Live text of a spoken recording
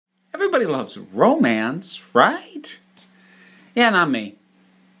everybody loves romance, right? Yeah, not me.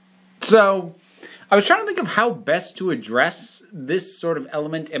 So, I was trying to think of how best to address this sort of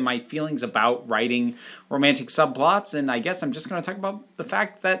element in my feelings about writing romantic subplots, and I guess I'm just going to talk about the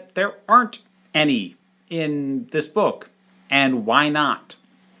fact that there aren't any in this book, and why not?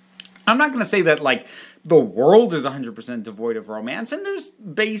 I'm not going to say that, like, the world is 100% devoid of romance, and there's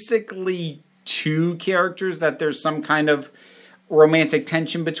basically two characters that there's some kind of romantic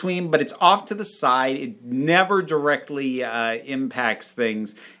tension between, but it's off to the side. It never directly impacts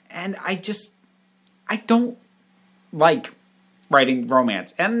things, and I don't like writing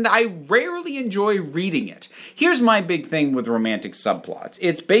romance, and I rarely enjoy reading it. Here's my big thing with romantic subplots.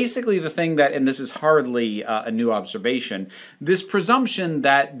 It's basically the thing that, and this is hardly a new observation, this presumption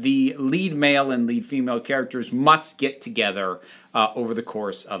that the lead male and lead female characters must get together over the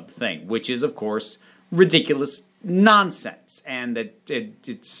course of the thing, which is, of course, ridiculous nonsense, and that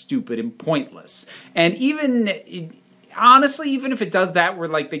it's stupid and pointless. And honestly, even if it does that, where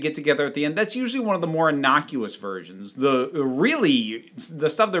like they get together at the end, that's usually one of the more innocuous versions. The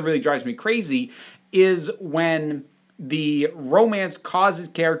stuff that really drives me crazy is when the romance causes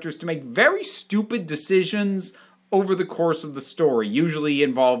characters to make very stupid decisions over the course of the story, usually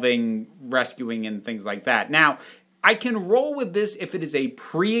involving rescuing and things like that. Now, I can roll with this if it is a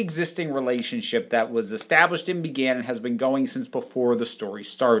pre-existing relationship that was established and began and has been going since before the story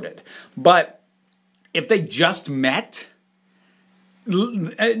started. But if they just met,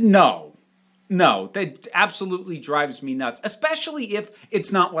 no, that absolutely drives me nuts, especially if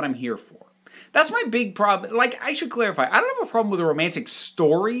it's not what I'm here for. That's my big problem. Like, I should clarify, I don't have a problem with romantic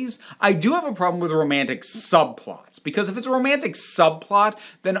stories. I do have a problem with romantic subplots. Because if it's a romantic subplot,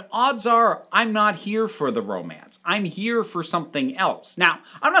 then odds are I'm not here for the romance. I'm here for something else. Now,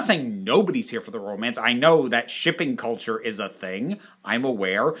 I'm not saying nobody's here for the romance. I know that shipping culture is a thing. I'm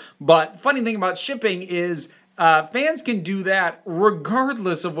aware. But funny thing about shipping is fans can do that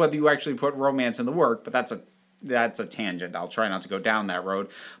regardless of whether you actually put romance in the work. But that's a tangent. I'll try not to go down that road.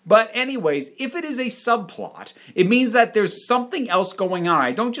 But anyways, if it is a subplot, it means that there's something else going on.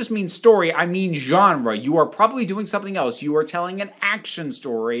 I don't just mean story, I mean genre. You are probably doing something else. You are telling an action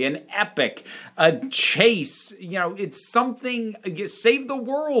story, an epic, a chase. You know, it's something, save the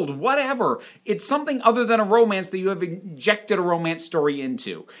world, whatever. It's something other than a romance that you have injected a romance story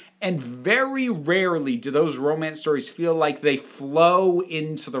into. And very rarely do those romance stories feel like they flow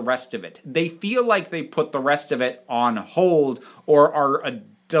into the rest of it. They feel like they put the rest of it on hold or are a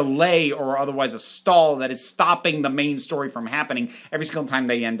delay or otherwise a stall that is stopping the main story from happening every single time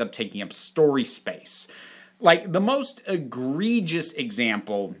they end up taking up story space. Like, the most egregious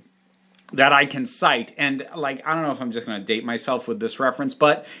example that I can cite, and like, I don't know if I'm just going to date myself with this reference,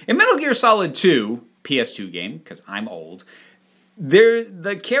 but in Metal Gear Solid 2, PS2 game, because I'm old,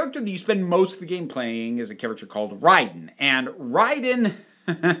 the character that you spend most of the game playing is a character called Raiden. And Raiden,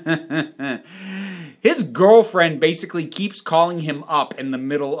 his girlfriend basically keeps calling him up in the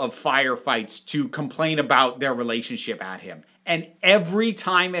middle of firefights to complain about their relationship at him. And every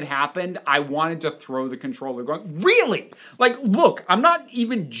time it happened, I wanted to throw the controller going, really? Like, look, I'm not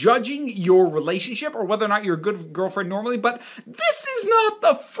even judging your relationship or whether or not you're a good girlfriend normally, but this is not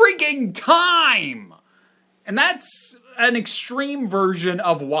the freaking time! And that's an extreme version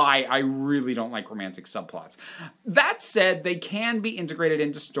of why I really don't like romantic subplots. That said, they can be integrated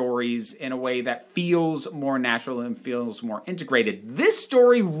into stories in a way that feels more natural and feels more integrated. This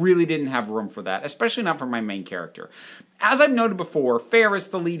story really didn't have room for that, especially not for my main character. As I've noted before, Ferris,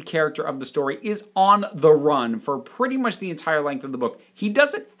 the lead character of the story, is on the run for pretty much the entire length of the book. He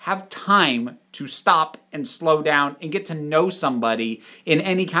doesn't have time to stop and slow down and get to know somebody in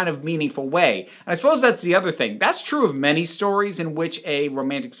any kind of meaningful way. And I suppose that's the other thing. That's true of many stories in which a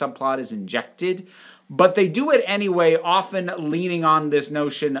romantic subplot is injected, but they do it anyway, often leaning on this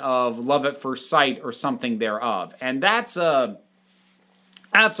notion of love at first sight or something thereof. And that's a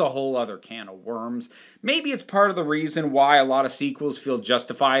whole other can of worms. Maybe it's part of the reason why a lot of sequels feel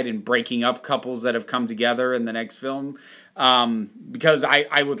justified in breaking up couples that have come together in the next film. Because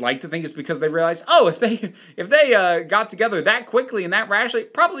I would like to think it's because they realize, oh, if they got together that quickly and that rashly,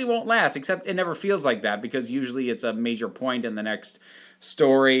 it probably won't last. Except it never feels like that, because usually it's a major point in the next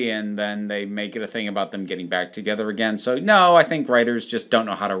story, and then they make it a thing about them getting back together again. So no, I think writers just don't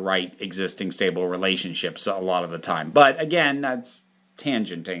know how to write existing stable relationships a lot of the time. But again, that's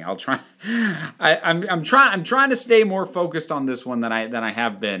tangenting. I'm trying to stay more focused on this one than I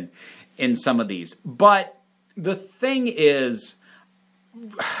have been in some of these. But the thing is,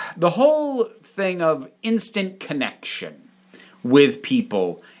 the whole thing of instant connection with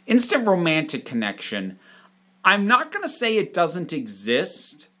people, instant romantic connection, I'm not going to say it doesn't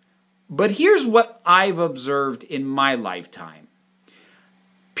exist, But here's what I've observed in my lifetime.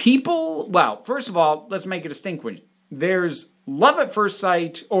 People, well, first of all, let's make a distinction. There's love at first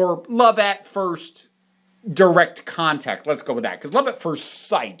sight or love at first direct contact. Let's go with that. Because love at first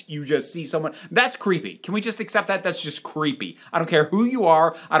sight, you just see someone. That's creepy. Can we just accept that? That's just creepy. I don't care who you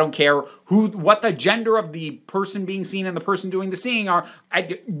are. I don't care what the gender of the person being seen and the person doing the seeing are.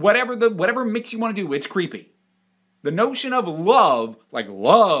 Whatever mix you want to do, it's creepy. The notion of love, like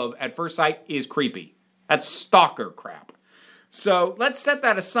love at first sight, is creepy. That's stalker crap. So let's set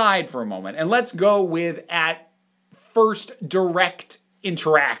that aside for a moment and let's go with at first direct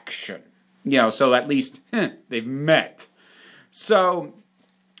interaction. So at least they've met. So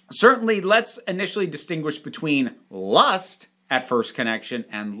certainly let's initially distinguish between lust at first connection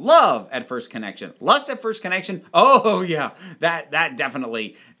and love at first connection. Lust at first connection, oh yeah, that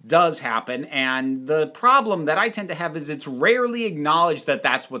definitely does happen. And the problem that I tend to have is it's rarely acknowledged that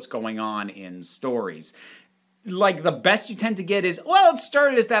that's what's going on in stories. Like the best you tend to get is, well, it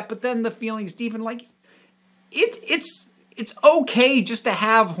started as that, but then the feelings deepen. Like it's okay just to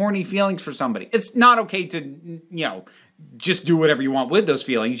have horny feelings for somebody. It's not okay to, just do whatever you want with those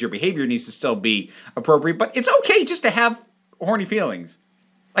feelings. Your behavior needs to still be appropriate, but it's okay just to have horny feelings.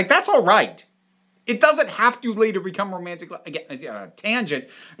 Like, that's all right. It doesn't have to later become romantic. Again, tangent.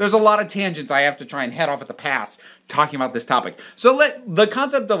 There's a lot of tangents I have to try and head off at the pass talking about this topic. So the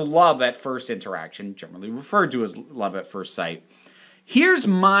concept of love at first interaction, generally referred to as love at first sight, here's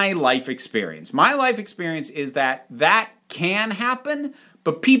my life experience. My life experience is that can happen,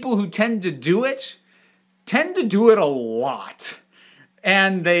 but people who tend to do it a lot.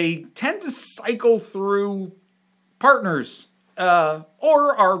 And they tend to cycle through partners or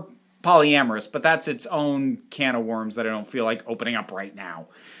are polyamorous, but that's its own can of worms that I don't feel like opening up right now.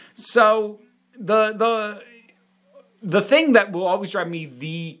 So the thing that will always drive me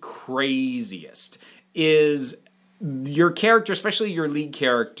the craziest is your character, especially your lead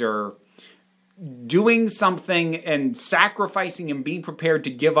character, doing something and sacrificing and being prepared to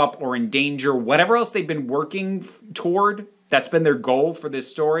give up or endanger whatever else they've been working toward, that's been their goal for this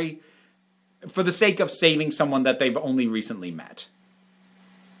story, for the sake of saving someone that they've only recently met.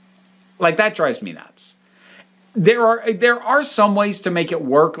 Like, that drives me nuts. There are some ways to make it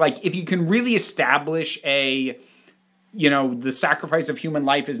work. Like, if you can really establish the sacrifice of human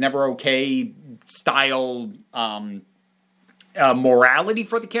life is never okay style morality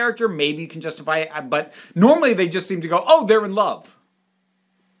for the character, maybe you can justify it. But normally they just seem to go, oh, they're in love.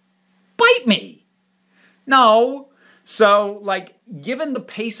 Bite me. No. So, like, given the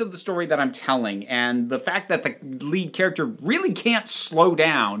pace of the story that I'm telling and the fact that the lead character really can't slow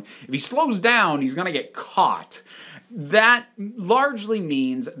down, if he slows down, he's going to get caught. That largely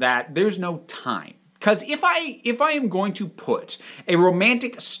means that there's no time. Because if I am going to put a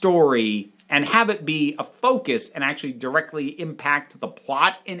romantic story and have it be a focus and actually directly impact the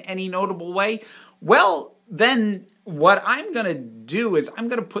plot in any notable way, well, then what I'm going to do is I'm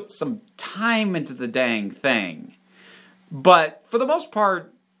going to put some time into the dang thing. But for the most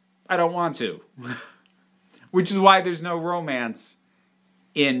part, I don't want to. Which is why there's no romance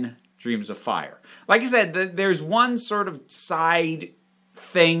in Dreams of Fire. Like I said, there's one sort of side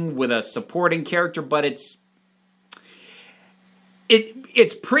thing with a supporting character, but it's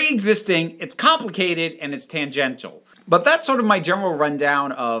pre-existing, it's complicated, and it's tangential. But that's sort of my general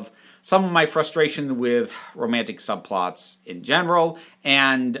rundown of some of my frustration with romantic subplots in general,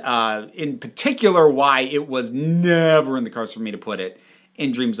 and in particular why it was never in the cards for me to put it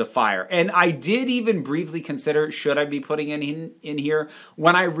in Dreams of Fire. And I did even briefly consider, should I be putting it in here,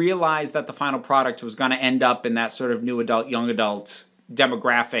 when I realized that the final product was going to end up in that sort of new adult, young adult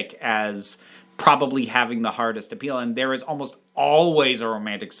demographic as probably having the hardest appeal. And there is almost always a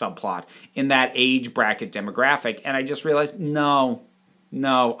romantic subplot in that age bracket demographic. And I just realized, no,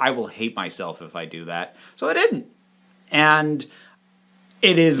 I will hate myself if I do that. So I didn't. And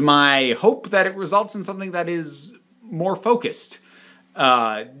it is my hope that it results in something that is more focused.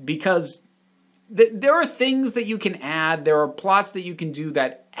 Because there are things that you can add, there are plots that you can do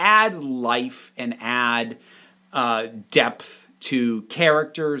that add life and add depth to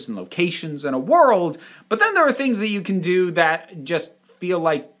characters and locations and a world, but then there are things that you can do that just feel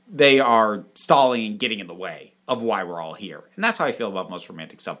like they are stalling and getting in the way of why we're all here. And that's how I feel about most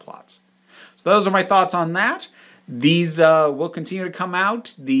romantic subplots. So those are my thoughts on that. These will continue to come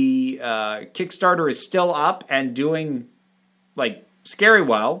out. The Kickstarter is still up and doing, like, scary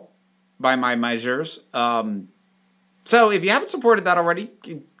well by my measures. So if you haven't supported that already,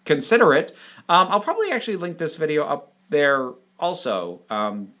 consider it. I'll probably actually link this video up there also.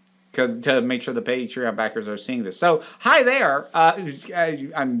 to make sure the Patreon backers are seeing this. So, hi there.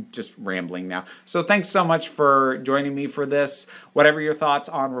 I'm just rambling now. So, thanks so much for joining me for this. Whatever your thoughts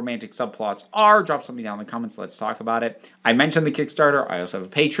on romantic subplots are, drop something down in the comments. Let's talk about it. I mentioned the Kickstarter. I also have a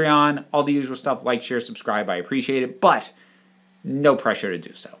Patreon. All the usual stuff. Like, share, subscribe. I appreciate it. But no pressure to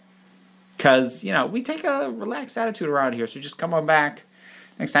do so. Because, we take a relaxed attitude around here. So, just come on back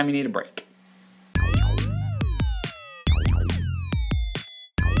next time you need a break.